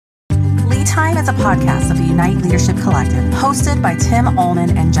Lead Time is a podcast of the Unite Leadership Collective, hosted by Tim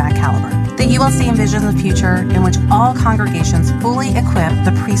Ullman and Jack Caliber. The ULC envisions a future in which all congregations fully equip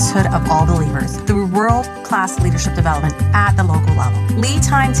the priesthood of all believers through world-class leadership development at the local level. Lead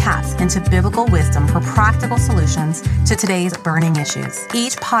Time taps into biblical wisdom for practical solutions to today's burning issues.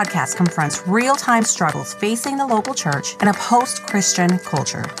 Each podcast confronts real-time struggles facing the local church in a post-Christian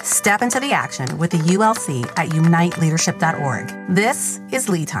culture. Step into the action with the ULC at uniteleadership.org. This is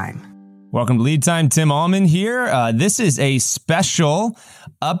Lead Time. Welcome to Lead Time. Tim Ullman here. This is a special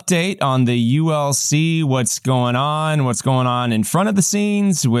update on the ULC, what's going on in front of the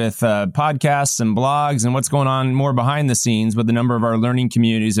scenes with podcasts and blogs, and what's going on more behind the scenes with the number of our learning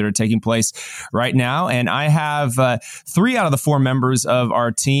communities that are taking place right now. And I have 3 out of the 4 members of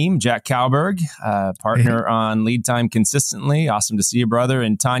our team: Jack Cowberg, partner on Lead Time consistently. Awesome to see you, brother.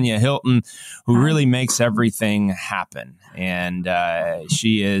 And Tanya Hilton, who really makes everything happen. And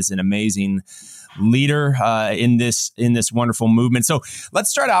she is an amazing leader in this wonderful movement. So let's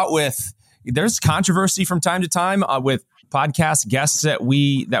start out with, there's controversy from time to time with podcast guests that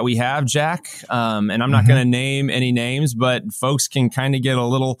we have, Jack. And I'm not going to name any names, but folks can kind of get a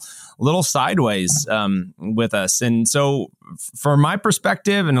little sideways with us. And so from my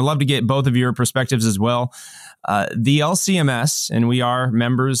perspective, and I'd love to get both of your perspectives as well, the LCMS, and we are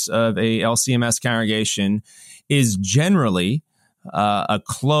members of a LCMS congregation, is generally a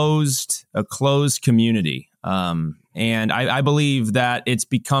closed community. And I believe that it's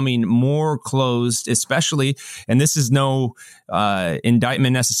becoming more closed, especially, and this is no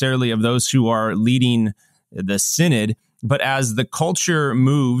indictment necessarily of those who are leading the synod, but as the culture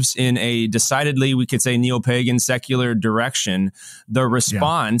moves in a decidedly, we could say, neo-pagan secular direction, the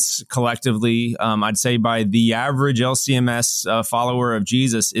response collectively, I'd say by the average LCMS follower of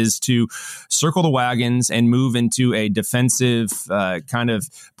Jesus, is to circle the wagons and move into a defensive kind of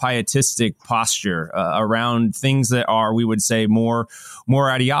pietistic posture around things that are, we would say, more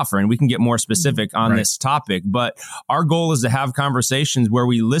adiaphora. And we can get more specific on this topic. But our goal is to have conversations where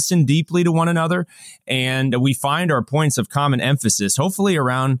we listen deeply to one another and we find our points of common emphasis, hopefully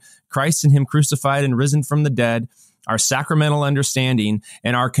around Christ and Him crucified and risen from the dead, our sacramental understanding,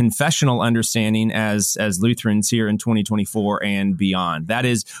 and our confessional understanding as Lutherans here in 2024 and beyond. That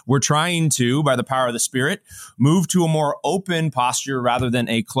is, we're trying to, by the power of the Spirit, move to a more open posture rather than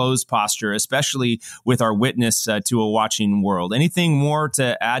a closed posture, especially with our witness to a watching world. Anything more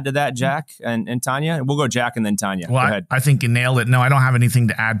to add to that, Jack and Tanya? We'll go Jack and then Tanya. Well, go ahead. I think you nailed it. No, I don't have anything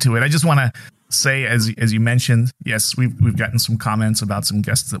to add to it. I just want to say, as you mentioned, yes, we've gotten some comments about some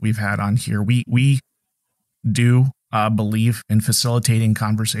guests that we've had on here. We do believe in facilitating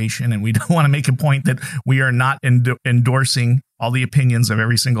conversation, and we don't want to make a point that we are not endorsing all the opinions of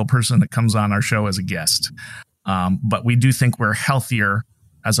every single person that comes on our show as a guest. But we do think we're healthier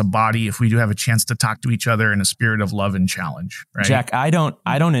as a body if we do have a chance to talk to each other in a spirit of love and challenge. Right? Jack, I don't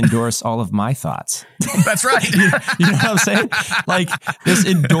endorse all of my thoughts. That's right. You know what I'm saying? Like this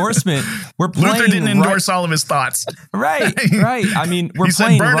endorsement, we're playing. Luther didn't endorse all of his thoughts. Right. I mean, we're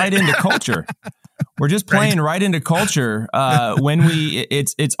playing right into culture. We're just playing right into culture when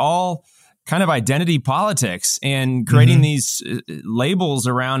it's all kind of identity politics and creating these labels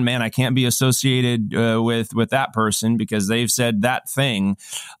around, man, I can't be associated with that person because they've said that thing.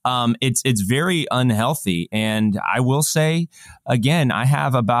 It's very unhealthy. And I will say, again, I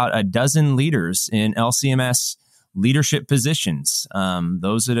have about a dozen leaders in LCMS leadership positions,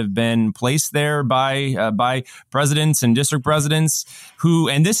 those that have been placed there by presidents and district presidents who,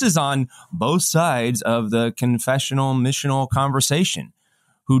 and this is on both sides of the confessional missional conversation,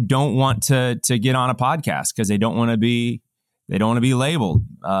 who don't want to get on a podcast because they don't want to be labeled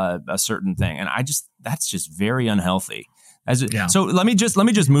a certain thing, and that's just very unhealthy. So let me just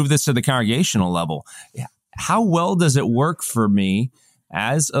move this to the congregational level. How well does it work for me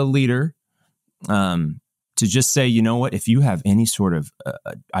as a leader to just say, you know what, if you have any sort of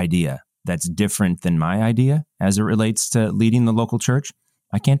idea that's different than my idea as it relates to leading the local church,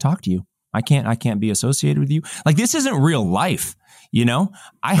 I can't talk to you. I can't be associated with you. Like, this isn't real life. You know,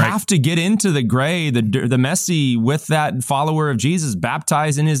 I have to get into the gray, the messy with that follower of Jesus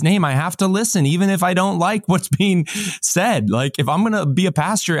baptized in his name. I have to listen, even if I don't like what's being said. Like, if I'm going to be a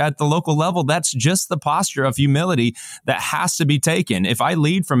pastor at the local level, that's just the posture of humility that has to be taken. If I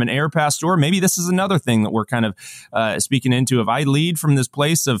lead from an air pastor, maybe this is another thing that we're kind of speaking into. If I lead from this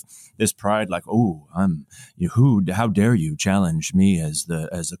place of this pride, like, oh, how dare you challenge me as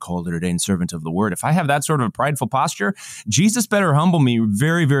a called and ordained servant of the word? If I have that sort of a prideful posture, Jesus better humble me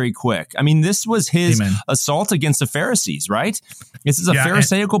very, very quick. I mean, this was his assault against the Pharisees, right? This is a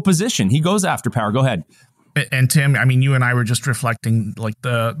Pharisaical position. He goes after power. Go ahead. And Tim, I mean, you and I were just reflecting, like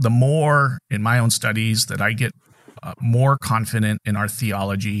the more in my own studies that I get more confident in our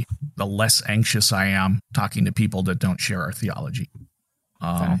theology, the less anxious I am talking to people that don't share our theology.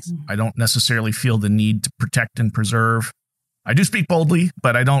 I don't necessarily feel the need to protect and preserve. I do speak boldly,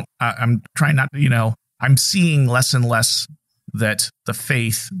 but I'm trying not to, I'm seeing less and less that the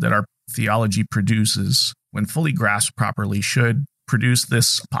faith that our theology produces, when fully grasped properly, should produce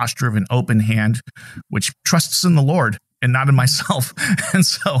this posture of an open hand, which trusts in the Lord and not in myself. And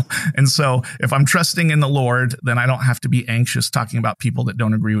so if I'm trusting in the Lord, then I don't have to be anxious talking about people that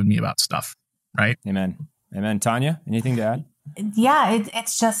don't agree with me about stuff. Right? Amen. Tanya, anything to add? Yeah,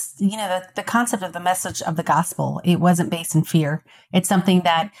 it's just, the concept of the message of the gospel. It wasn't based in fear. It's something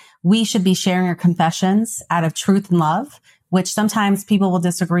that we should be sharing our confessions out of truth and love, which sometimes people will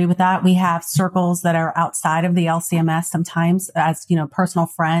disagree with that. We have circles that are outside of the LCMS sometimes as, personal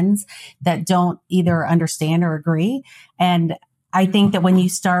friends that don't either understand or agree. And I think that when you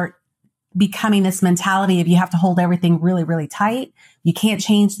start becoming this mentality of you have to hold everything really, really tight, you can't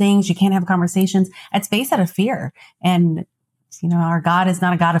change things, you can't have conversations, it's based out of fear. And, our God is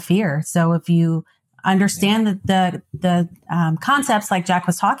not a God of fear. So if you understand the concepts like Jack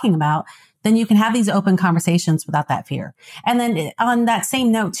was talking about, then you can have these open conversations without that fear. And then on that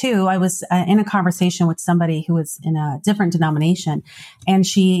same note too, I was in a conversation with somebody who was in a different denomination, and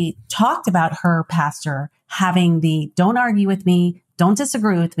she talked about her pastor having the don't argue with me, don't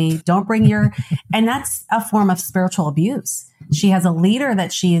disagree with me, don't bring your, and that's a form of spiritual abuse. She has a leader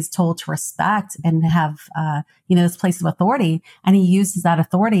that she is told to respect and have, this place of authority. And he uses that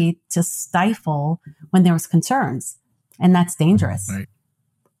authority to stifle when there was concerns. And that's dangerous. Right.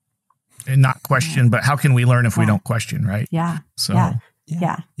 And not question, but how can we learn if we don't question, right? Yeah. So, yeah.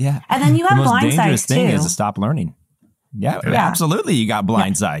 And then you have blind sides too. The most dangerous thing is to stop learning. Yeah, absolutely. You got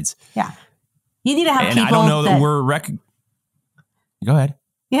blind sides. Yeah. You need to have people. And I don't know that we're Go ahead.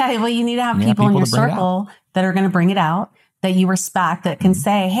 Yeah. Well, you need to have people in your circle that are going to bring it out, that you respect, that can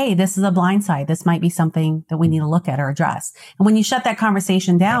say, hey, this is a blind side. This might be something that we need to look at or address. And when you shut that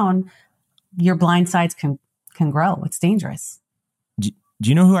conversation down, your blind sides can grow. It's dangerous. Do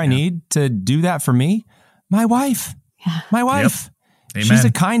you know who I need to do that for me? My wife. Yeah. My wife. Yep. She's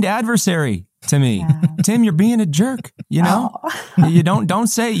a kind adversary to me. Yeah. Tim, you're being a jerk. You don't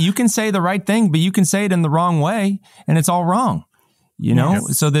say, you can say the right thing, but you can say it in the wrong way and it's all wrong.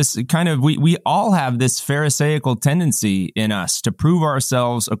 So this kind of, we all have this Pharisaical tendency in us to prove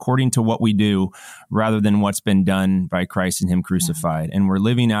ourselves according to what we do rather than what's been done by Christ and him crucified. And we're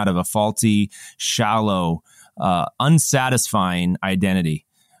living out of a faulty, shallow, unsatisfying identity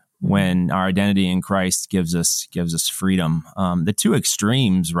when our identity in Christ gives us freedom. The two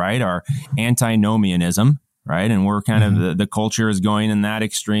extremes, right, are antinomianism, right? And we're kind of the culture is going in that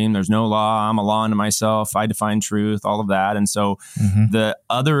extreme. There's no law. I'm a law unto myself. I define truth, all of that. And so the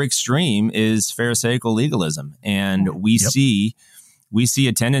other extreme is Pharisaical legalism. And we see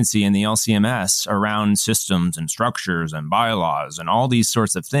a tendency in the LCMS around systems and structures and bylaws and all these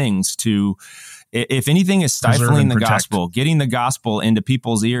sorts of things to, if anything, is stifling the gospel, getting the gospel into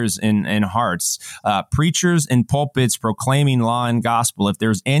people's ears and hearts. Preachers in pulpits proclaiming law and gospel, if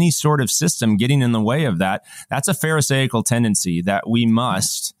there's any sort of system getting in the way of that, that's a Pharisaical tendency that we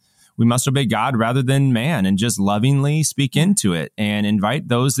must obey God rather than man and just lovingly speak into it and invite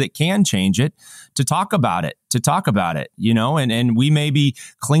those that can change it to talk about it, and we may be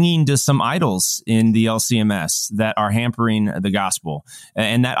clinging to some idols in the LCMS that are hampering the gospel.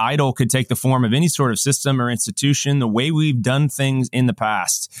 And that idol could take the form of any sort of system or institution. The way we've done things in the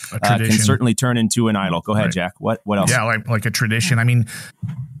past can certainly turn into an idol. Go ahead, right. Jack. What else? Yeah, like a tradition. I mean,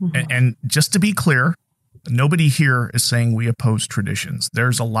 and just to be clear, nobody here is saying we oppose traditions.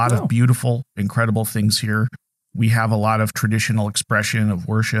 There's a lot of beautiful, incredible things here. We have a lot of traditional expression of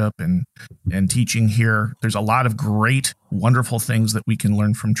worship and teaching here. There's a lot of great, wonderful things that we can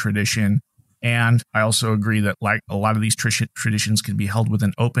learn from tradition. And I also agree that like a lot of these traditions can be held with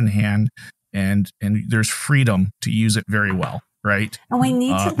an open hand and there's freedom to use it very well, right? And we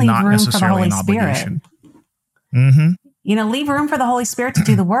need to leave room for the Holy Spirit. Leave room for the Holy Spirit to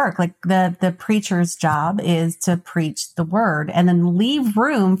do the work. Like the preacher's job is to preach the word and then leave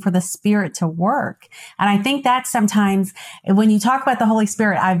room for the Spirit to work. And I think that sometimes when you talk about the Holy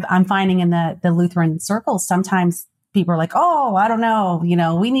Spirit, I'm finding in the Lutheran circles, sometimes people are like, oh, I don't know,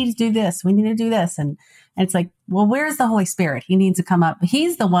 we need to do this. We need to do this. And it's like, well, where's the Holy Spirit? He needs to come up.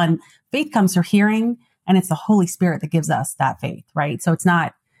 He's the one. Faith comes through hearing, and it's the Holy Spirit that gives us that faith, right? So it's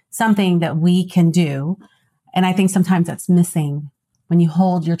not something that we can do. And I think sometimes that's missing when you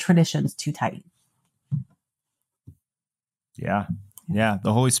hold your traditions too tight. Yeah.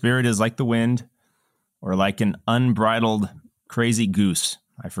 The Holy Spirit is like the wind. or like an unbridled crazy goose.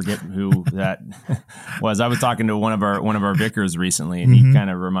 I forget who that was. I was talking to one of our vicars recently, and he kind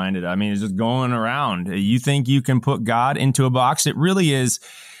of reminded. I mean, it's just going around. You think you can put God into a box? It really is.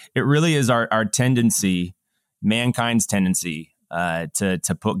 It really is our tendency, mankind's tendency,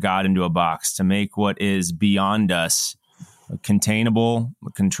 to put God into a box, to make what is beyond us containable,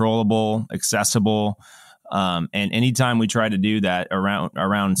 controllable, accessible. And anytime we try to do that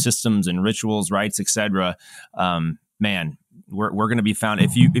around systems and rituals, rites, etc., man, we're going to be found.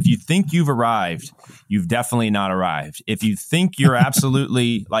 If you think you've arrived, you've definitely not arrived. If you think you're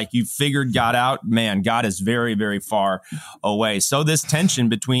absolutely like you figured God out, man, God is very, very far away. So this tension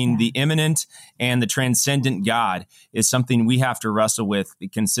between the immanent and the transcendent God is something we have to wrestle with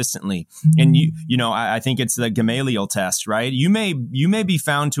consistently. And I think it's the Gamaliel test, right? You may be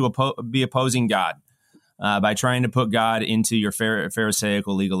found to be opposing God by trying to put God into your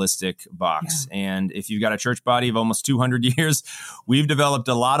Pharisaical legalistic box. Yeah. And if you've got a church body of almost 200 years, we've developed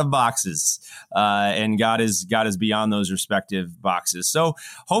a lot of boxes, and God is beyond those respective boxes. So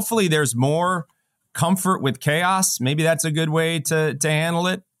hopefully there's more comfort with chaos. Maybe that's a good way to handle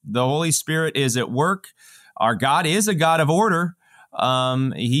it. The Holy Spirit is at work. Our God is a God of order.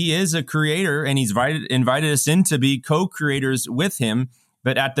 He is a creator, and he's invited us in to be co-creators with him.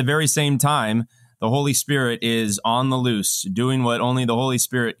 But at the very same time, the Holy Spirit is on the loose, doing what only the Holy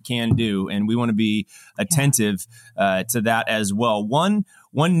Spirit can do, and we want to be attentive to that as well. One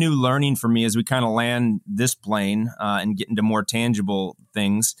new learning for me as we kind of land this plane and get into more tangible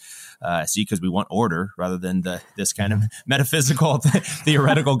things, because we want order rather than this kind of metaphysical,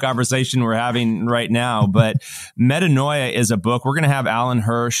 theoretical conversation we're having right now. But Metanoia is a book. We're going to have Alan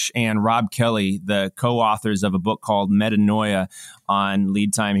Hirsch and Rob Kelly, the co-authors of a book called Metanoia, on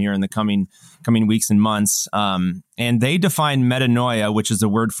lead time here in the coming weeks and months. And they define metanoia, which is a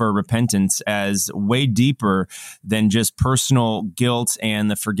word for repentance, as way deeper than just personal guilt and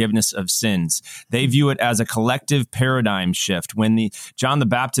the forgiveness of sins. They view it as a collective paradigm shift. When John the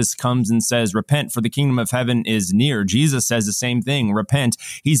Baptist comes and says, repent, for the kingdom of heaven is near, Jesus says the same thing, repent.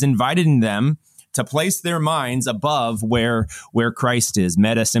 He's inviting them to place their minds above where Christ is.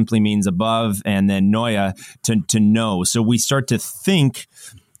 Meta simply means above, and then noia, to know. So we start to think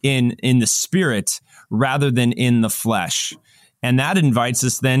in the spirit rather than in the flesh. And that invites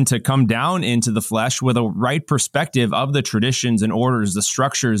us then to come down into the flesh with a right perspective of the traditions and orders, the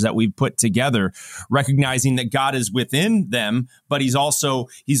structures that we've put together, recognizing that God is within them, but he's also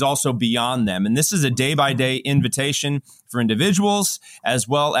beyond them. And this is a day-by-day invitation for individuals, as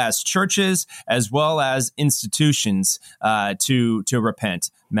well as churches, as well as institutions, to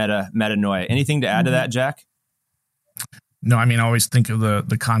repent. Metanoia. Anything to add to that, Jack? No, I mean, I always think of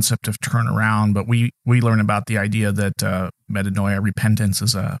the concept of turnaround, but we learn about the idea that metanoia, repentance,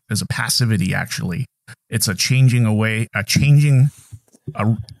 is a passivity. Actually, it's a changing away, and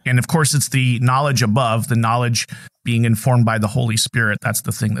of course, it's the knowledge above, the knowledge being informed by the Holy Spirit. That's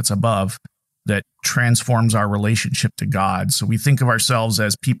the thing that's above, that transforms our relationship to God. So we think of ourselves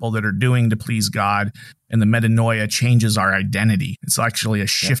as people that are doing to please God, and the metanoia changes our identity. It's actually a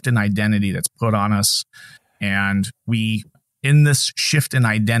shift in identity that's put on us. And we, in this shift in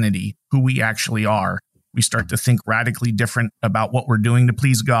identity, who we actually are, we start to think radically different about what we're doing to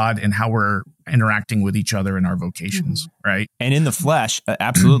please God and how we're interacting with each other in our vocations, right? And in the flesh,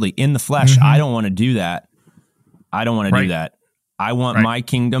 absolutely. In the flesh, I don't want to do that. I don't want to do that. I want my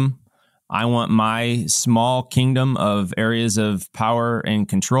kingdom. I want my small kingdom of areas of power and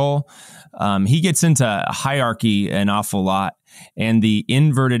control. He gets into hierarchy an awful lot, and the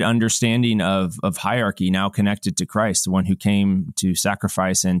inverted understanding of hierarchy now connected to Christ, the one who came to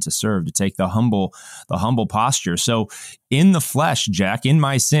sacrifice and to serve, to take the humble posture. So in the flesh, Jack, in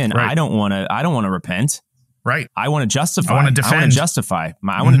my sin, I don't want to repent. Right. I want to justify. I want to defend. I want to justify.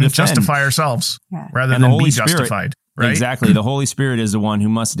 I want to defend. Justify ourselves rather than be justified. Right? Exactly. The Holy Spirit is the one who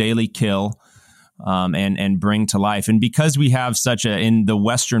must daily kill and bring to life. And because we have in the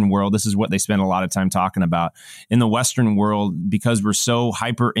Western world, this is what they spend a lot of time talking about. In the Western world, because we're so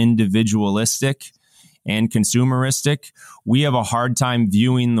hyper individualistic and consumeristic, we have a hard time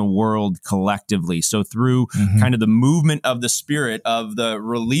viewing the world collectively. So through kind of the movement of the Spirit, of the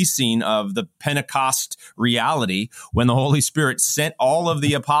releasing of the Pentecost reality, when the Holy Spirit sent all of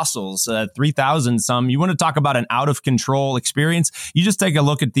the apostles, 3,000 some, you want to talk about an out of control experience? You just take a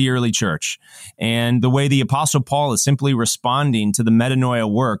look at the early church and the way the Apostle Paul is simply responding to the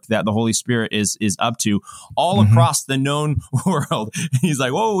metanoia work that the Holy Spirit is up to all across the known world. He's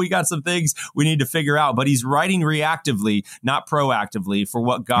like, whoa, we got some things we need to figure out. now, but he's writing reactively, not proactively, for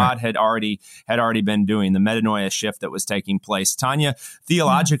what God had already been doing, the metanoia shift that was taking place. Tanya,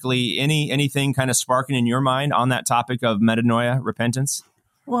 theologically, anything kind of sparking in your mind on that topic of metanoia, repentance?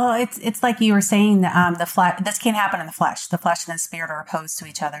 Well, it's like you were saying, the flesh. This can't happen in the flesh. The flesh and the spirit are opposed to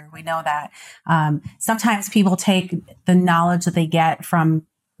each other. We know that. Sometimes people take the knowledge that they get from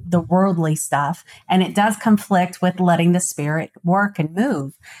the worldly stuff, and it does conflict with letting the spirit work and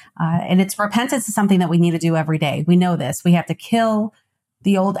move. And it's repentance is something that we need to do every day. We know this. We have to kill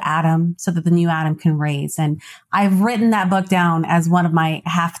the old Adam so that the new Adam can raise. And I've written that book down as one of my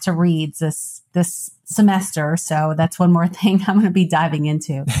have to reads this semester. So that's one more thing I'm going to be diving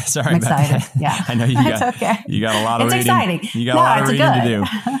into. Sorry, I'm excited. Yeah, I know you got a lot of reading. It's exciting. You got a lot of reading to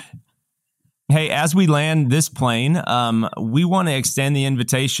do. Hey, as we land this plane, we want to extend the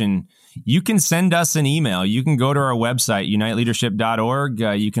invitation. You can send us an email. You can go to our website, uniteleadership.org.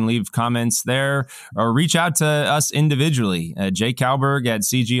 You can leave comments there or reach out to us individually. Jay Kalberg at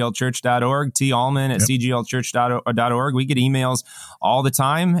cglchurch.org, T. Allman at cglchurch.org. We get emails all the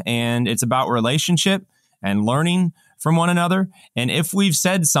time, and it's about relationship and learning from one another. And if we've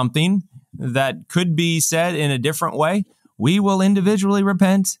said something that could be said in a different way, we will individually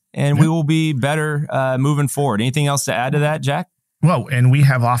repent, and we will be better moving forward. Anything else to add to that, Jack? Well, and we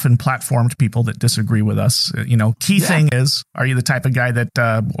have often platformed people that disagree with us. Key thing is, are you the type of guy that,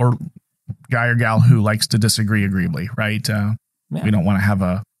 or guy or gal who likes to disagree agreeably, right? We don't want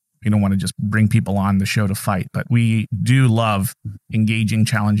to just bring people on the show to fight, but we do love engaging,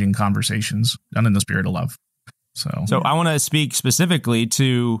 challenging conversations done in the spirit of love. So I want to speak specifically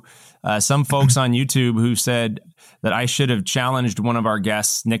to some folks on YouTube who said that I should have challenged one of our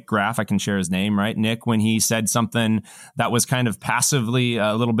guests, Nick Graff. I can share his name, right? Nick, when he said something that was kind of passively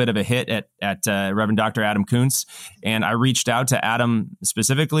a little bit of a hit at Reverend Dr. Adam Kuntz. And I reached out to Adam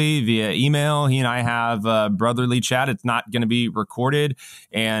specifically via email. He and I have a brotherly chat. It's not going to be recorded,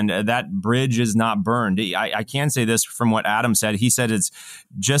 and that bridge is not burned. I can say this from what Adam said. He said it's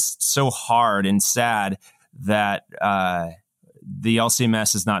just so hard and sad that the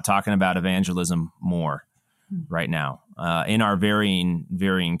LCMS is not talking about evangelism more right now in our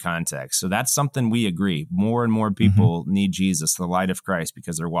varying contexts. So that's something we agree. More and more people need Jesus, the light of Christ,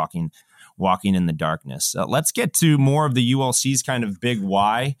 because they're walking in the darkness. Let's get to more of the ULC's kind of big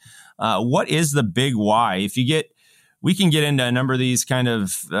why. What is the big why? We can get into a number of these kind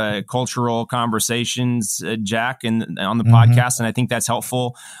of cultural conversations, Jack, and on the podcast, and I think that's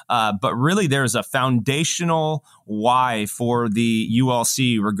helpful. But really, there's a foundational why for the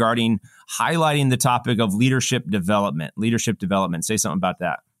ULC regarding highlighting the topic of leadership development. Say something about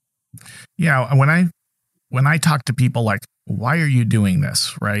that. Yeah, when I talk to people like, why are you doing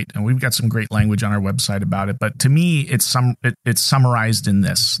this, right? And we've got some great language on our website about it. But to me, it's summarized in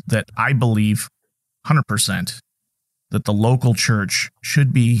this, that I believe 100% that the local church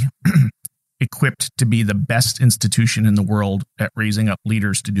should be equipped to be the best institution in the world at raising up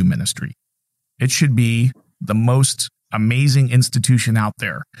leaders to do ministry. It should be the most amazing institution out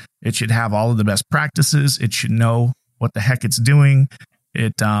there. It should have all of the best practices. It should know what the heck it's doing.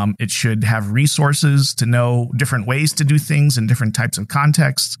 It should have resources to know different ways to do things in different types of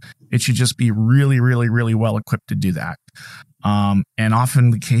contexts. It should just be really, really, really well equipped to do that. And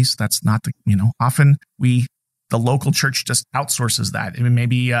often the case, that's not often the local church just outsources that. It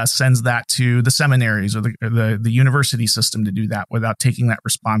maybe sends that to the seminaries or the university system to do that without taking that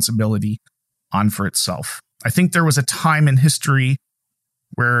responsibility on for itself. I think there was a time in history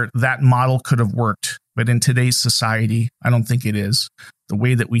where that model could have worked, but in today's society, I don't think it is. The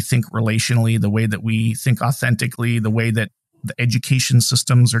way that we think relationally, the way that we think authentically, the way that the education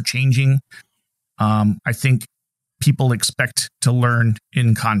systems are changing, I think people expect to learn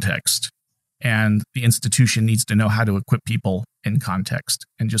in context. And the institution needs to know how to equip people in context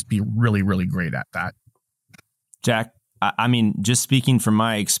and just be really, really great at that. Jack, I mean, just speaking from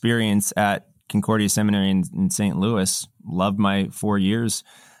my experience at Concordia Seminary in St. Louis, loved my 4 years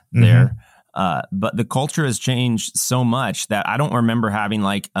there. But the culture has changed so much that I don't remember having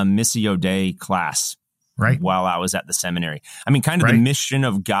like a Missio Dei class while I was at the seminary. I mean, kind of the mission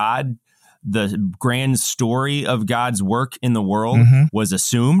of God, the grand story of God's work in the world was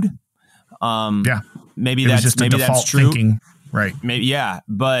assumed. Maybe that's true. Thinking, right. Maybe,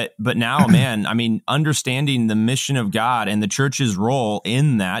 but now, man, I mean, understanding the mission of God and the church's role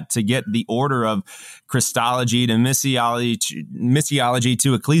in that to get the order of Christology to missiology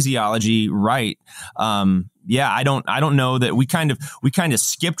to ecclesiology right. I don't know that we kind of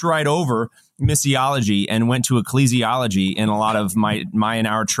skipped right over missiology and went to ecclesiology in a lot of my and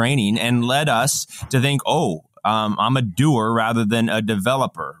our training, and led us to think, I'm a doer rather than a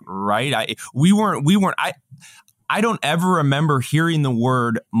developer, right? I don't ever remember hearing the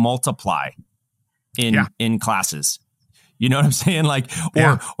word multiply in classes. You know what I'm saying? Like,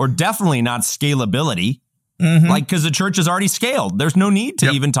 or definitely not scalability. Like, because the church is already scaled. There's no need to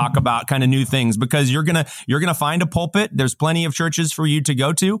even talk about kind of new things, because you're gonna find a pulpit. There's plenty of churches for you to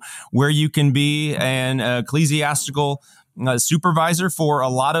go to where you can be an ecclesiastical supervisor for a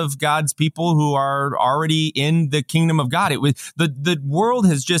lot of God's people who are already in the kingdom of God. It was the world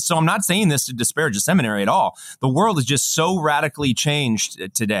has just, so I'm not saying this to disparage a seminary at all. The world is just so radically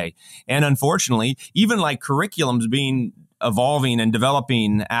changed today. And unfortunately, even like curriculums being evolving and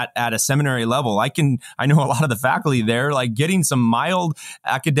developing at a seminary level. I know a lot of the faculty there, like getting some mild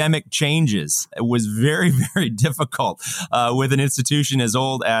academic changes was very, very difficult with an institution as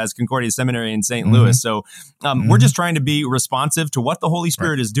old as Concordia Seminary in St. Louis. So we're just trying to be responsive to what the Holy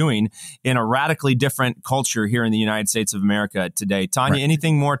Spirit is doing in a radically different culture here in the United States of America today. Tanya,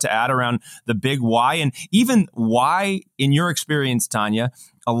 anything more to add around the big why? And even why, in your experience, Tanya,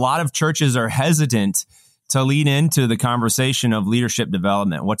 a lot of churches are hesitant to lean into the conversation of leadership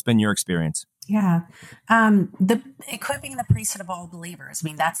development. What's been your experience? Yeah. The equipping the priesthood of all believers. I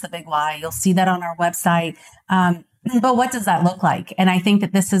mean, that's the big why. You'll see that on our website. But what does that look like? And I think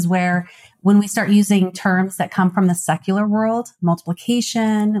that this is where, when we start using terms that come from the secular world,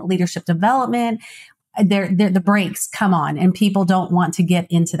 multiplication, leadership development, the brakes come on, and people don't want to get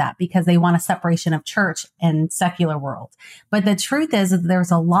into that because they want a separation of church and secular world. But the truth is that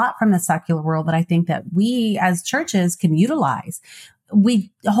there's a lot from the secular world that I think that we as churches can utilize.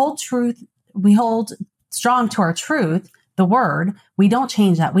 We hold strong to our truth, the word. We don't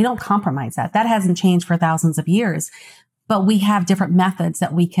change that. We don't compromise that. That hasn't changed for thousands of years, but we have different methods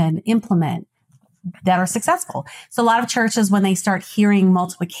that we can implement that are successful. So a lot of churches, when they start hearing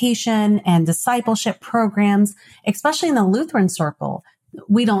multiplication and discipleship programs, especially in the Lutheran circle,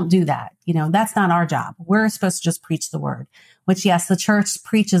 we don't do that. You know, that's not our job. We're supposed to just preach the word, which, yes, the church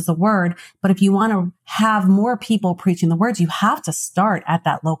preaches the word. But if you want to have more people preaching the words, you have to start at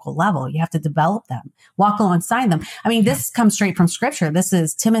that local level. You have to develop them, walk alongside them. I mean, this comes straight from scripture. This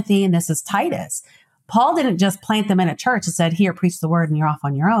is Timothy and this is Titus. Paul didn't just plant them in a church and said, here, preach the word and you're off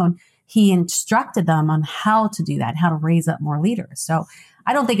on your own. He instructed them on how to do that, how to raise up more leaders. So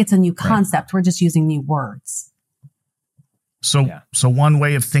I don't think it's a new concept. We're just using new words. So one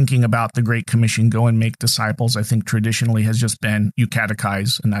way of thinking about the Great Commission, go and make disciples, I think traditionally has just been you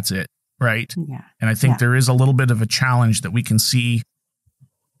catechize and that's it, right? Yeah. And I think there is a little bit of a challenge that we can see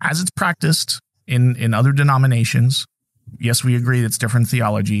as it's practiced in other denominations. Yes, we agree it's different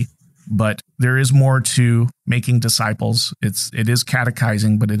theology, but there is more to making disciples. It is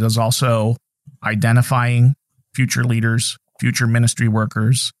catechizing, but it is also identifying future leaders, future ministry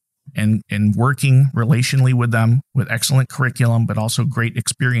workers, and working relationally with them with excellent curriculum, but also great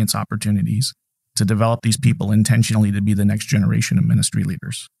experience opportunities to develop these people intentionally to be the next generation of ministry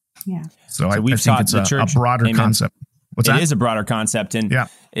leaders. Yeah. So I think it's a broader concept. What's that? It is a broader concept. And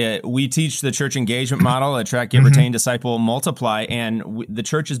we teach the church engagement model, attract, give, retain, disciple, multiply. And the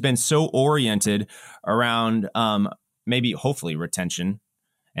church has been so oriented around hopefully retention.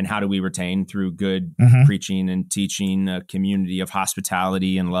 And how do we retain? Through good preaching and teaching, a community of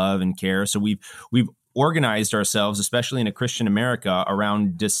hospitality and love and care. So we've organized ourselves, especially in a Christian America,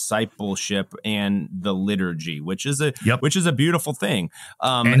 around discipleship and the liturgy, which is a beautiful thing.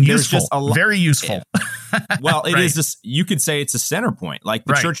 And useful, very useful. Well, it is this, you could say it's a center point. Like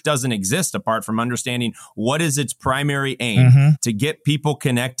the church doesn't exist apart from understanding what is its primary aim: to get people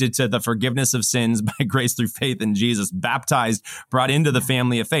connected to the forgiveness of sins by grace through faith in Jesus, baptized, brought into the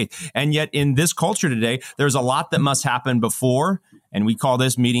family of faith. And yet in this culture today, there's a lot that must happen before, and we call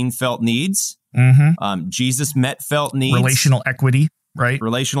this meeting felt needs. Jesus met felt needs. Relational equity.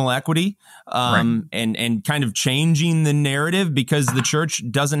 Relational equity, and kind of changing the narrative, because the church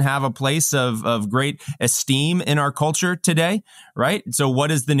doesn't have a place of great esteem in our culture today, right? So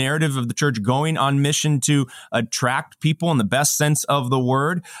what is the narrative of the church? Going on mission to attract people in the best sense of the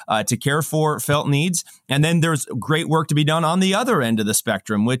word, to care for felt needs. And then there's great work to be done on the other end of the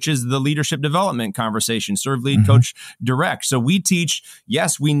spectrum, which is the leadership development conversation, serve, lead, coach, direct. So we teach,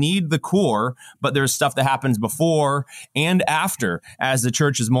 yes, we need the core, but there's stuff that happens before and after, as the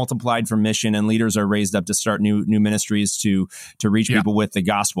church is multiplied for mission and leaders are raised up to start new ministries to reach people with the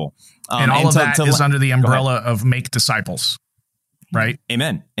gospel. And all of that is under the umbrella of make disciples, right?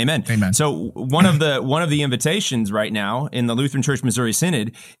 Amen. So one of the invitations right now in the Lutheran Church Missouri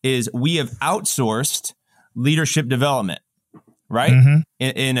Synod is we have outsourced leadership development. Right?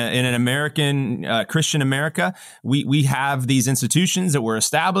 In an American, Christian America, we have these institutions that were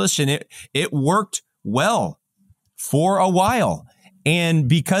established, and it worked well for a while. And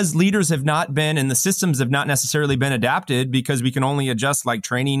because leaders have not been, and the systems have not necessarily been adapted, because we can only adjust like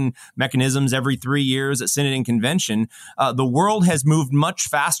training mechanisms every 3 years at Synod and Convention, the world has moved much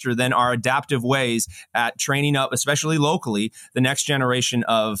faster than our adaptive ways at training up, especially locally, the next generation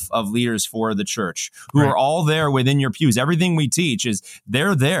of leaders for the church who are all there within your pews. Everything we teach is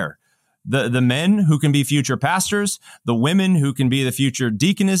they're there. The men who can be future pastors, the women who can be the future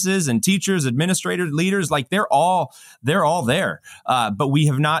deaconesses and teachers, administrators, leaders, like they're all there. But we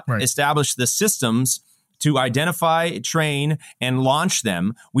have not established the systems to identify, train, and launch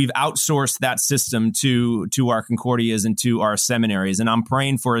them. We've outsourced that system to our Concordias and to our seminaries. And I'm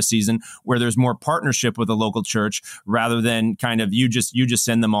praying for a season where there's more partnership with the local church rather than kind of you just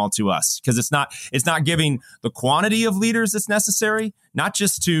send them all to us. Because it's not giving the quantity of leaders that's necessary, not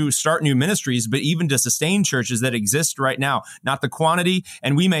just to start new ministries, but even to sustain churches that exist right now, not the quantity.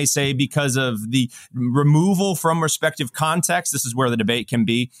 And we may say because of the removal from respective contexts, this is where the debate can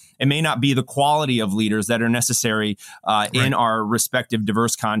be. It may not be the quality of leaders that are necessary in our respective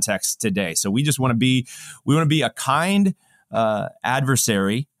diverse contexts today. So we just want to be a kind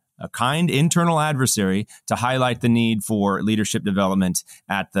adversary, a kind internal adversary to highlight the need for leadership development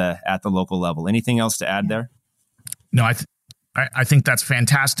at the local level. Anything else to add there? No, I think that's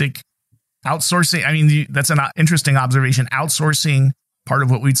fantastic. Outsourcing, I mean, that's an interesting observation. Outsourcing, part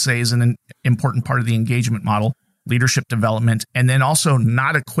of what we'd say is an important part of the engagement model, leadership development, and then also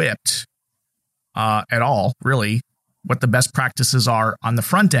not equipped at all, really, what the best practices are on the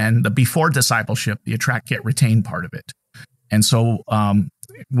front end, the before discipleship, the attract, get, retain part of it. And so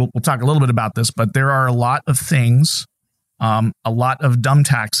we'll talk a little bit about this, but there are a lot of things, a lot of dumb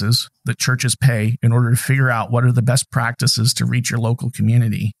taxes that churches pay in order to figure out what are the best practices to reach your local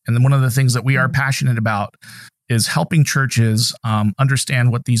community. And then one of the things that we are passionate about is helping churches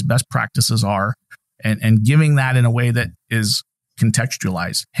understand what these best practices are and giving that in a way that is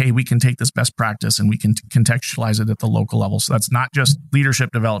contextualized. Hey, we can take this best practice and we can contextualize it at the local level. So that's not just leadership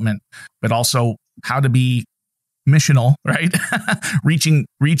development, but also how to be missional, right? reaching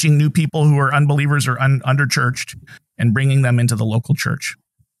new people who are unbelievers or underchurched and bringing them into the local church.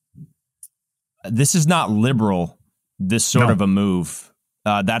 This is not liberal, this sort of a move.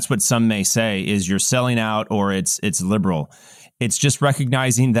 That's what some may say is you're selling out or it's liberal. It's just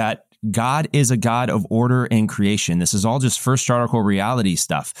recognizing that God is a God of order and creation. This is all just first article reality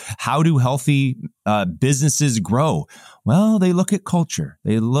stuff. How do healthy businesses grow? Well, they look at culture.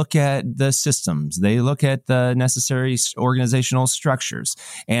 They look at the systems. They look at the necessary organizational structures,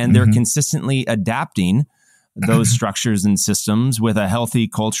 and they're consistently adapting those structures and systems with a healthy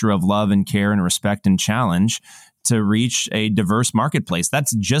culture of love and care and respect and challenge to reach a diverse marketplace.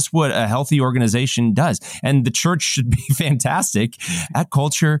 That's just what a healthy organization does. And the church should be fantastic at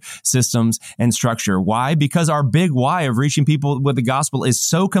culture, systems, and structure. Why? Because our big why of reaching people with the gospel is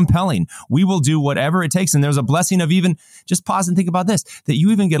so compelling. We will do whatever it takes. And there's a blessing of even just pause and think about this, that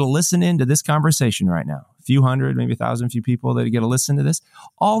you even get to listen into this conversation right now. A few hundred, maybe 1,000, few people that get to listen to this,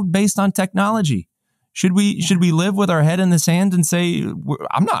 all based on technology. Should we live with our head in the sand and say,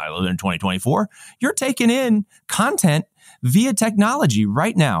 I'm not living in 2024? You're taking in content via technology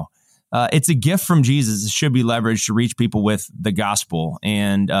right now. It's a gift from Jesus. It should be leveraged to reach people with the gospel.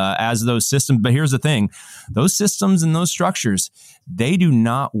 And as those systems, but here's the thing, those systems and those structures, they do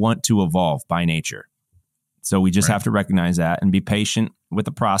not want to evolve by nature. So we just have to recognize that and be patient with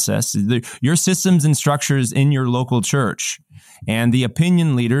the process. Your systems and structures in your local church and the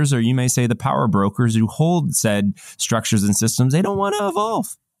opinion leaders, or you may say the power brokers who hold said structures and systems, they don't want to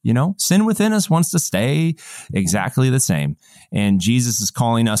evolve. You know, sin within us wants to stay exactly the same. And Jesus is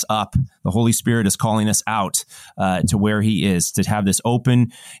calling us up. The Holy Spirit is calling us out to where he is, to have this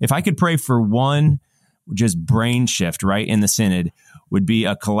open. If I could pray for one just brain shift right in the synod, would be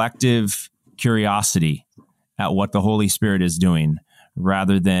a collective curiosity at what the Holy Spirit is doing,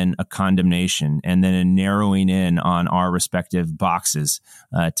 rather than a condemnation, and then a narrowing in on our respective boxes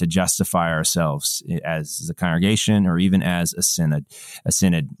to justify ourselves as a congregation or even as a synod,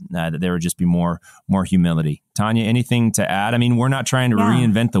 that there would just be more humility. Tanya, anything to add? I mean, we're not trying to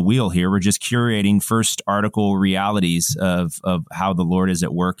reinvent the wheel here. We're just curating first article realities of how the Lord is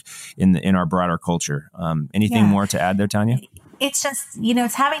at work in our broader culture. Anything more to add there, Tanya? It's just,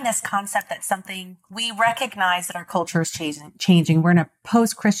 it's having this concept that something we recognize that our culture is changing. We're in a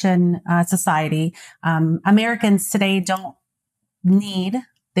post-Christian society. Americans today don't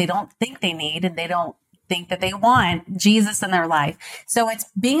think they need, and they think that they want Jesus in their life. So it's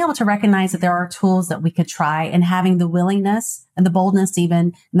being able to recognize that there are tools that we could try, and having the willingness and the boldness,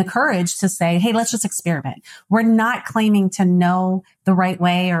 even, and the courage to say, hey, let's just experiment. We're not claiming to know the right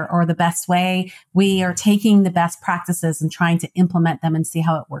way or the best way. We are taking the best practices and trying to implement them and see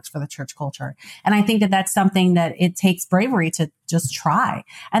how it works for the church culture. And I think that that's something that it takes bravery to just try.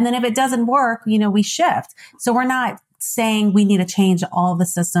 And then if it doesn't work, we shift. So we're not saying we need to change all the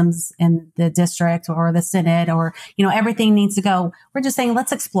systems in the district or the synod, or, everything needs to go. We're just saying,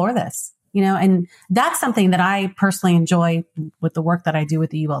 let's explore this, and that's something that I personally enjoy with the work that I do with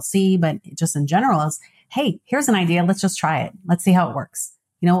the ULC, but just in general is, hey, here's an idea. Let's just try it. Let's see how it works.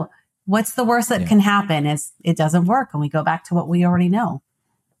 What's the worst that can happen is it doesn't work and we go back to what we already know.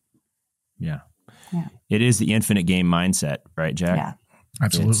 Yeah. It is the infinite game mindset, right, Jack? Yeah.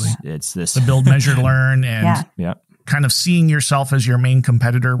 Absolutely. It's this the build, measure, learn, and kind of seeing yourself as your main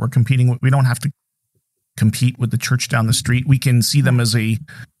competitor. We're competing. We don't have to compete with the church down the street. We can see them as a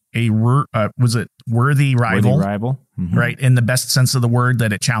worthy rival? Worthy rival. Mm-hmm. Right. In the best sense of the word,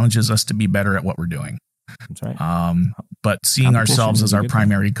 that it challenges us to be better at what we're doing. That's right. But seeing ourselves as our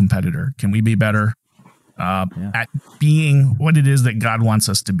primary competitor, can we be better at being what it is that God wants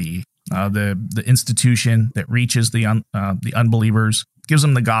us to be? The institution that reaches the unbelievers, gives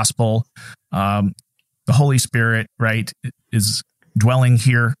them the gospel. The Holy Spirit, right, is dwelling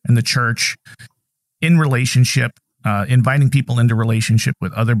here in the church in relationship, inviting people into relationship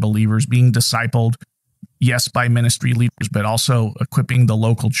with other believers, being discipled, yes, by ministry leaders, but also equipping the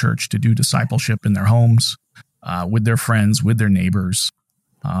local church to do discipleship in their homes, with their friends, with their neighbors.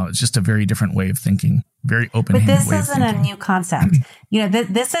 It's just a very different way of thinking, very open-handed way of thinking. But this isn't a new concept.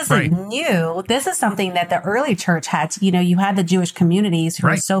 This isn't new. This is something that the early church had. You had the Jewish communities who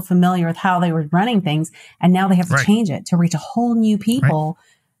were so familiar with how they were running things, and now they have to change it to reach a whole new people.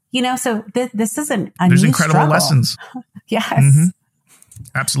 So this isn't a There's new incredible struggle. Lessons. Yes. Mm-hmm.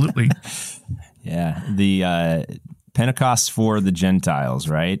 Absolutely. Yeah. The Pentecost for the Gentiles,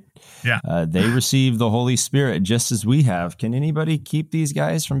 right? Yeah. They receive the Holy Spirit just as we have. Can anybody keep these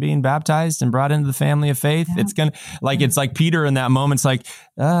guys from being baptized and brought into the family of faith? Yeah. It's like Peter in that moment. It's like,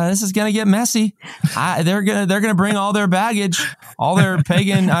 this is gonna get messy. They're gonna bring all their baggage, all their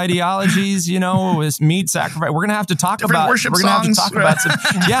pagan ideologies. With meat sacrifice. We're gonna have to talk different about worship We're gonna songs. have to talk about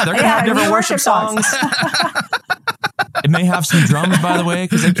some. Yeah, they're gonna have different worship songs. It may have some drums, by the way,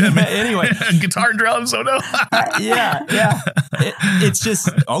 because anyway, guitar drums. Oh no! Yeah. It's just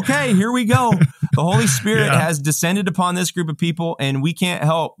okay. Here we go. The Holy Spirit has descended upon this group of people, and we can't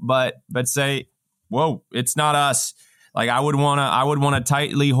help but say, "Whoa, it's not us." Like I would want to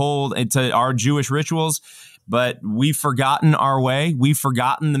tightly hold to our Jewish rituals. But we've forgotten our way. We've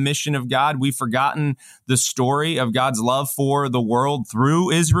forgotten the mission of God. We've forgotten the story of God's love for the world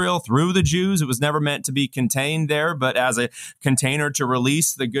through Israel, through the Jews. It was never meant to be contained there, but as a container to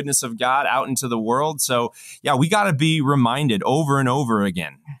release the goodness of God out into the world. So, we got to be reminded over and over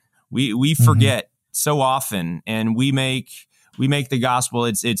again. We forget so often, and we make the gospel.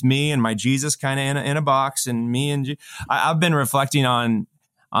 It's me and my Jesus kind of in a box, and me and I've been reflecting on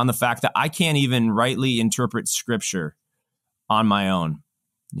the fact that I can't even rightly interpret scripture on my own.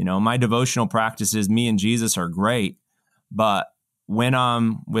 My devotional practices, me and Jesus, are great, but when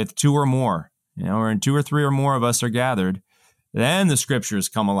I'm with two or more, or in 2 or 3 or more of us are gathered, then the scriptures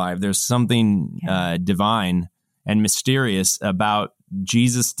come alive. There's something divine and mysterious about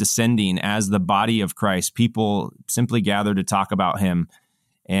Jesus descending as the body of Christ. People simply gather to talk about him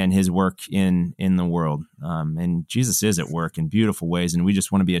and his work in the world. And Jesus is at work in beautiful ways, and we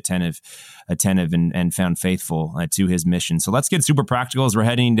just want to be attentive and found faithful to his mission. So let's get super practical as we're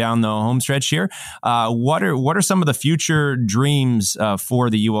heading down the home stretch here. What are some of the future dreams for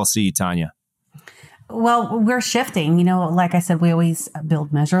the ULC, Tanya? Well, we're shifting. Like I said, we always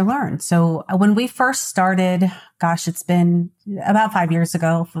build, measure, learn. So when we first started, it's been about 5 years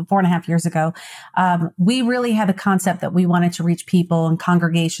ago, 4.5 years ago, we really had the concept that we wanted to reach people and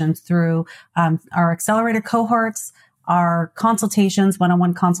congregations through our accelerated cohorts, our consultations,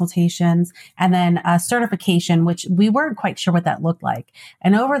 one-on-one consultations, and then a certification, which we weren't quite sure what that looked like.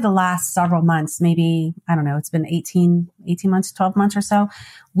 And over the last several months, maybe, I don't know, it's been 18 months, 12 months or so,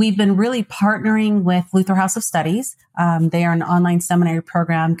 we've been really partnering with Luther House of Studies. They are an online seminary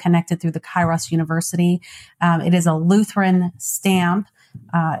program connected through the Kairos University. It is a Lutheran stamp.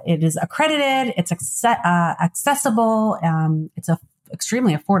 It is accredited. It's accessible. It's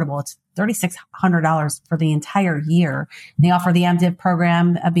extremely affordable. It's $3,600 for the entire year. They offer the MDiv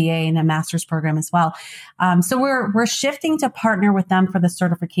program, a BA, and a master's program as well. So we're shifting to partner with them for the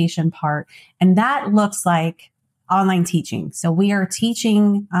certification part. And that looks like online teaching. So we are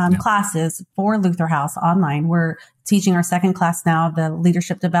teaching classes for Luther House online. We're teaching our second class now, the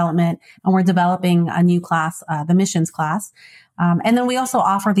leadership development, and we're developing a new class, the missions class. And then we also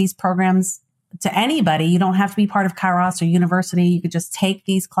offer these programs to anybody. You don't have to be part of Kairos or university. You could just take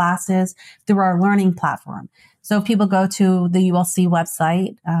these classes through our learning platform. So if people go to the ULC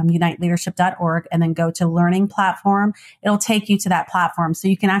website, uniteleadership.org, and then go to learning platform, it'll take you to that platform. So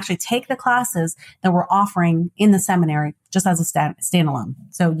you can actually take the classes that we're offering in the seminary just as a standalone.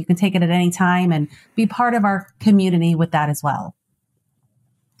 So you can take it at any time and be part of our community with that as well.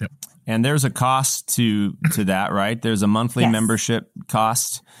 Yep. And there's a cost to that, right? There's a monthly membership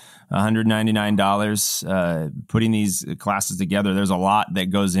cost. $199, putting these classes together. There's a lot that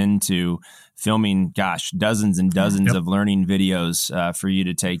goes into filming, dozens and dozens of learning videos for you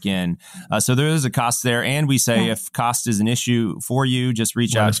to take in. So there is a cost there. And we say if cost is an issue for you, just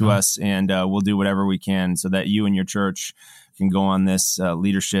reach out to us and we'll do whatever we can so that you and your church can go on this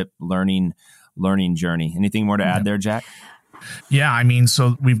leadership learning journey. Anything more to add there, Jack? Yeah, I mean,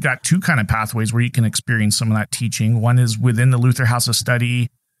 so we've got two kind of pathways where you can experience some of that teaching. One is within the Luther House of Study,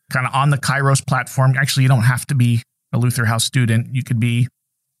 kind of on the Kairos platform. Actually, you don't have to be a Luther House student. You could be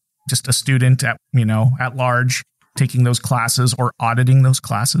just a student at large, taking those classes or auditing those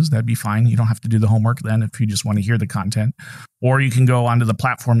classes. That'd be fine. You don't have to do the homework then if you just want to hear the content. Or you can go onto the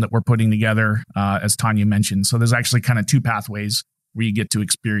platform that we're putting together, as Tanya mentioned. So there's actually kind of two pathways where you get to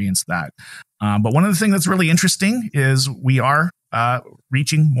experience that. But one of the things that's really interesting is we are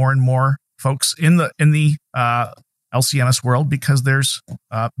reaching more and more folks in the LCMS world, because there's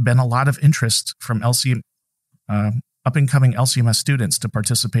been a lot of interest from up-and-coming LCMS students to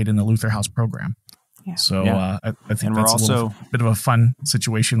participate in the Luther House program. Yeah. So I think that's also a bit of a fun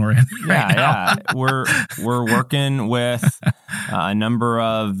situation we're in right now. We're working with a number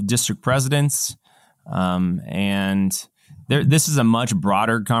of district presidents, and this is a much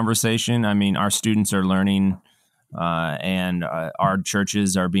broader conversation. I mean, our students are learning, and our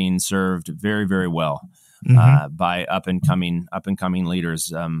churches are being served very, very well. By up and coming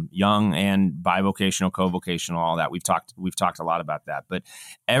leaders, young and bivocational, co-vocational, all that. We've talked a lot about that, but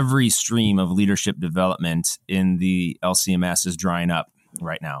every stream of leadership development in the LCMS is drying up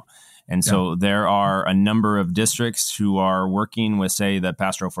right now. And so there are a number of districts who are working with, say, the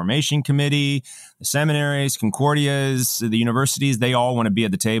Pastoral Formation Committee, the seminaries, Concordias, the universities. They all want to be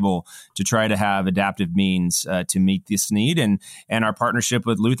at the table to try to have adaptive means to meet this need. And our partnership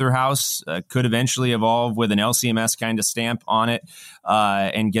with Luther House could eventually evolve with an LCMS kind of stamp on it,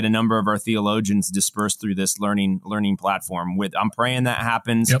 and get a number of our theologians dispersed through this learning platform. I'm praying that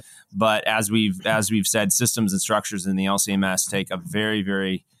happens. Yep. But as we've said, systems and structures in the LCMS take a very,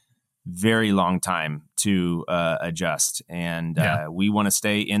 very, very long time to adjust. And we want to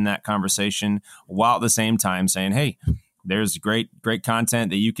stay in that conversation while at the same time saying, hey, there's great content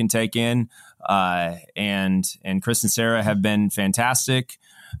that you can take in. And Chris and Sarah have been fantastic.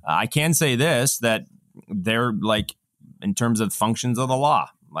 I can say this, that they're like, in terms of functions of the law,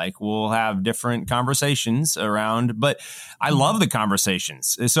 like we'll have different conversations around, but I love the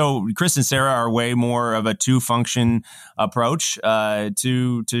conversations. So Chris and Sarah are way more of a two-function approach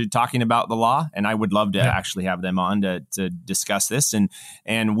to talking about the law, and I would love to actually have them on to discuss this. And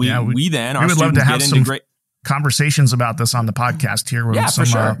we then our students get into great conversations about this on the podcast here.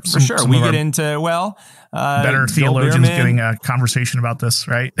 For sure. We get into better theologians getting a conversation about this,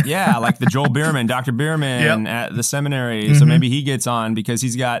 right? Yeah, like the Joel Bierman, Dr. Bierman at the seminary. So maybe he gets on because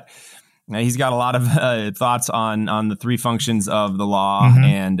he's got a lot of thoughts on the three functions of the law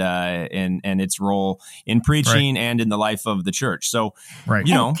and its role in preaching and in the life of the church. So, we're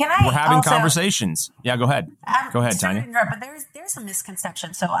having conversations. Yeah, go ahead. Go ahead, Tanya. But there's a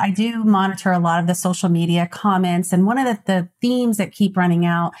misconception. So I do monitor a lot of the social media comments, and one of the themes that keep running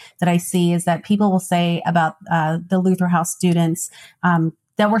out that I see is that people will say about the Luther House students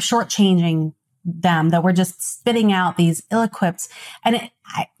that we're shortchanging them, that we're just spitting out these ill-equipped, and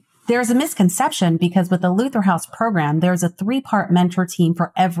there's a misconception, because with the Luther House program, there's a 3-part mentor team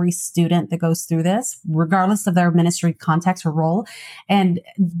for every student that goes through this, regardless of their ministry context or role. And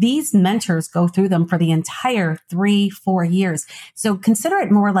these mentors go through them for the entire 3-4 years. So consider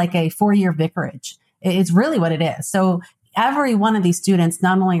it more like a 4-year vicarage. It's really what it is. So every one of these students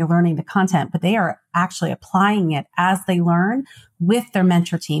not only are learning the content, but they are actually applying it as they learn with their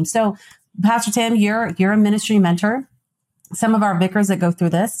mentor team. So Pastor Tim, you're a ministry mentor. Some of our vicars that go through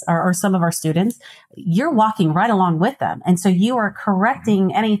this, or some of our students, you're walking right along with them. And so you are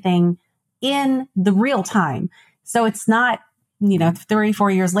correcting anything in the real time. So it's not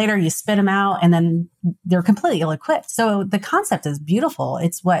 3-4 years later, you spit them out and then they're completely ill-equipped. So the concept is beautiful.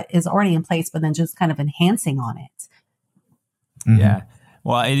 It's what is already in place, but then just kind of enhancing on it. Mm-hmm. Yeah.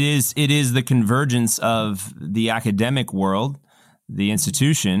 Well, it is the convergence of the academic world, the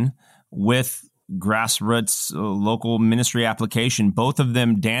institution, with grassroots local ministry application, both of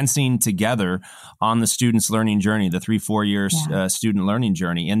them dancing together on the student's learning journey, the 3-4 years student learning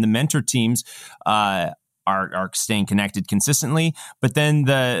journey. And the mentor teams are staying connected consistently. But then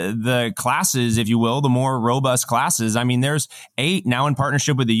the classes, if you will, the more robust classes, I mean, there's 8 now in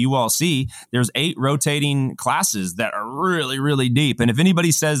partnership with the ULC. There's 8 rotating classes that are really, really deep. And if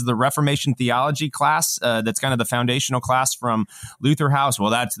anybody says the Reformation theology class, that's kind of the foundational class from Luther House, well,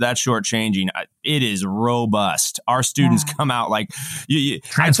 that's shortchanging. It is robust. Our students come out like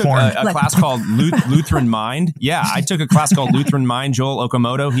transformed. I took a class called Lutheran Mind. Yeah, I took a class called Lutheran Mind. Joel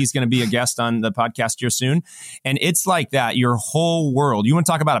Okamoto, he's going to be a guest on the podcast here soon. And it's like that. Your whole world, you want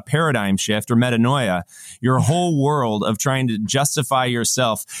to talk about a paradigm shift or metanoia, your whole world of trying to justify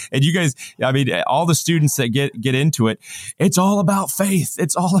yourself. And you guys, I mean, all the students that get into it, it's all about faith.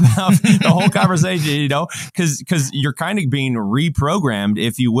 It's all about the whole conversation, because you're kind of being reprogrammed,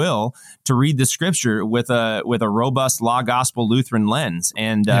 if you will, to read the scripture with a robust law gospel Lutheran lens.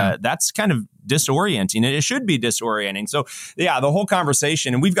 And that's kind of disorienting. It should be disorienting. So yeah, the whole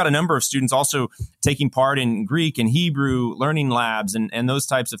conversation, and we've got a number of students also taking part in Greek and Hebrew learning labs and those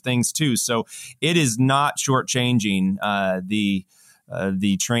types of things too. So it is not shortchanging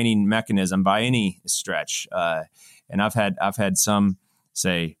the training mechanism by any stretch. And I've had some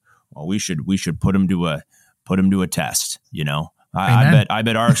say, well, we should put them to a test, I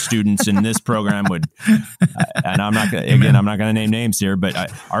bet our students in this program would, and I'm not going to name names here, but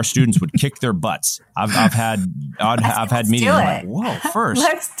our students would kick their butts. I've had meetings like, whoa, first,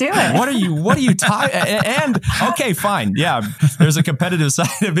 let's do it. What are you talking? And okay, fine. Yeah. There's a competitive side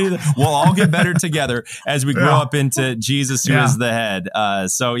of it. We'll all get better together as we grow up into Jesus, who is the head.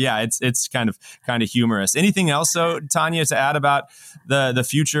 So yeah, it's kind of humorous. Anything else, though, Tanya, to add about the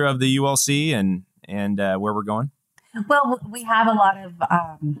future of the ULC and where we're going? Well, we have a lot of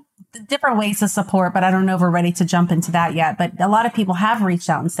different ways to support, but I don't know if we're ready to jump into that yet. But a lot of people have reached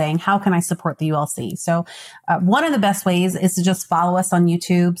out and saying, how can I support the ULC? So one of the best ways is to just follow us on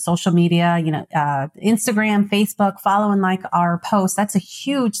YouTube, social media, Instagram, Facebook, follow and like our posts. That's a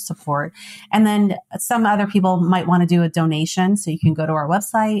huge support. And then some other people might want to do a donation. So you can go to our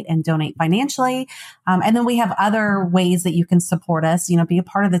website and donate financially. And then we have other ways that you can support us, be a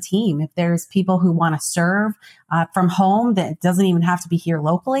part of the team. If there's people who want to serve from home that doesn't even have to be here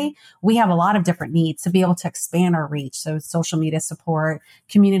locally, we have a lot of different needs to be able to expand our reach. So social media support,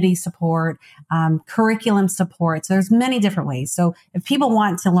 community support, curriculum support. So there's many different ways. So if people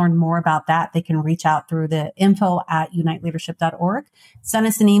want to learn more about that, they can reach out through the info@uniteleadership.org. Send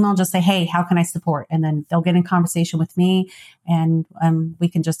us an email, just say, hey, how can I support? And then they'll get in conversation with me and we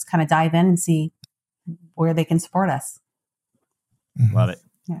can just kind of dive in and see where they can support us. Love it.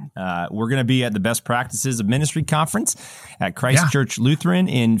 Yeah. We're going to be at the Best Practices of Ministry Conference at Christ Church Lutheran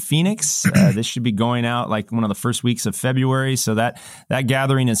in Phoenix. This should be going out like one of the first weeks of February. So that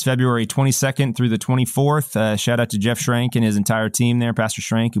gathering is February 22nd through the 24th. Shout out to Jeff Schrank and his entire team there, Pastor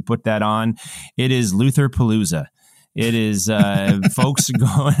Schrank, who put that on. It is Luther Palooza. It is folks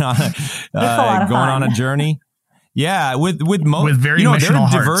going on a journey. Yeah, with very missional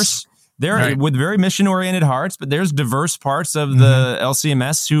hearts. They're with very mission-oriented hearts, but there's diverse parts of the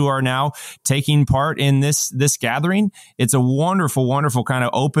LCMS who are now taking part in this gathering. It's a wonderful, wonderful kind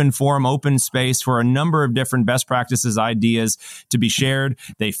of open forum, open space for a number of different best practices, ideas to be shared.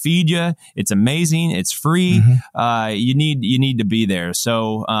 They feed you. It's amazing. It's free. You need to be there.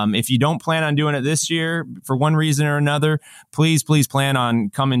 So if you don't plan on doing it this year for one reason or another, please plan on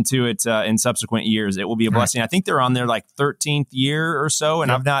coming to it in subsequent years. It will be a blessing. I think they're on their like 13th year or so,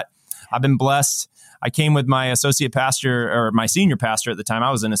 and I've been blessed. I came with my associate pastor or my senior pastor at the time.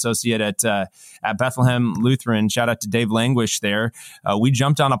 I was an associate at Bethlehem Lutheran. Shout out to Dave Languish there. We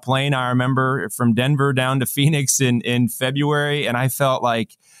jumped on a plane, I remember, from Denver down to Phoenix in February, and I felt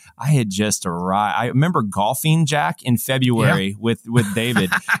like I had just arrived. I remember golfing, Jack, in February with David.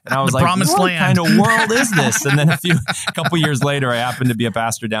 And I was like, what kind of world is this? And then a couple years later, I happened to be a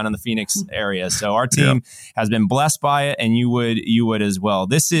pastor down in the Phoenix area. So our team has been blessed by it, and you would as well.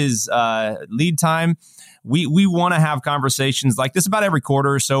 This is lead time time. We want to have conversations like this about every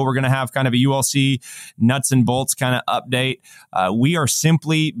quarter or so. We're going to have kind of a ULC nuts and bolts kind of update. We are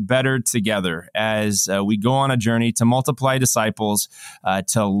simply better together as we go on a journey to multiply disciples,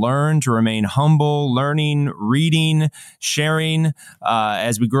 to learn, to remain humble, learning, reading, sharing,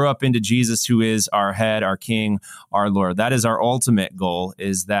 as we grow up into Jesus, who is our head, our King, our Lord. That is our ultimate goal,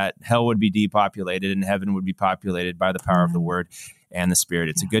 is that hell would be depopulated and heaven would be populated by the power of the Word and the Spirit.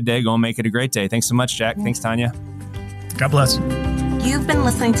 It's a good day. Go and make it a great day. Thanks so much, Jack. Thanks, Tanya. God bless. You've been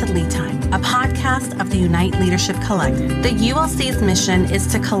listening to Lead Time, a podcast of the Unite Leadership Collective. The ULC's mission is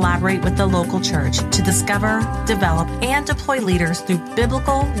to collaborate with the local church to discover, develop, and deploy leaders through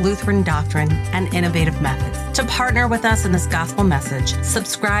biblical Lutheran doctrine and innovative methods. To partner with us in this gospel message,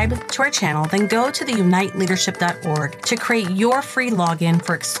 subscribe to our channel, then go to theuniteleadership.org to create your free login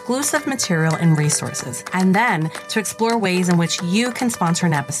for exclusive material and resources, and then to explore ways in which you can sponsor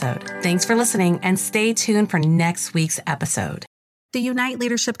an episode. Thanks for listening, and stay tuned for next week's episode. The Unite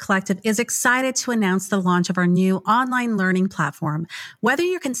Leadership Collective is excited to announce the launch of our new online learning platform. Whether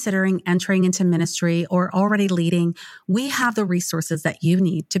you're considering entering into ministry or already leading, we have the resources that you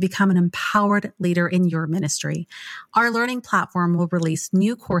need to become an empowered leader in your ministry. Our learning platform will release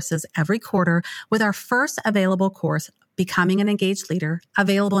new courses every quarter, with our first available course, Becoming an Engaged Leader,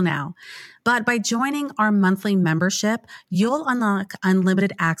 available now. But by joining our monthly membership, you'll unlock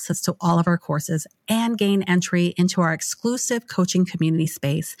unlimited access to all of our courses and gain entry into our exclusive coaching community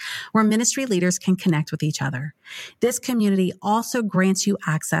space where ministry leaders can connect with each other. This community also grants you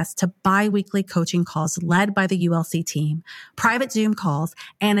access to bi-weekly coaching calls led by the ULC team, private Zoom calls,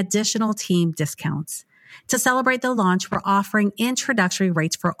 and additional team discounts. To celebrate the launch, we're offering introductory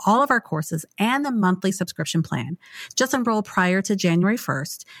rates for all of our courses and the monthly subscription plan. Just enroll prior to January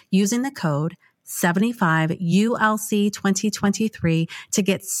 1st using the code 75ULC2023 to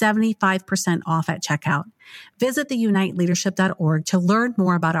get 75% off at checkout. Visit theuniteleadership.org to learn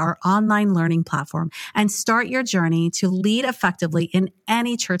more about our online learning platform and start your journey to lead effectively in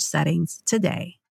any church settings today.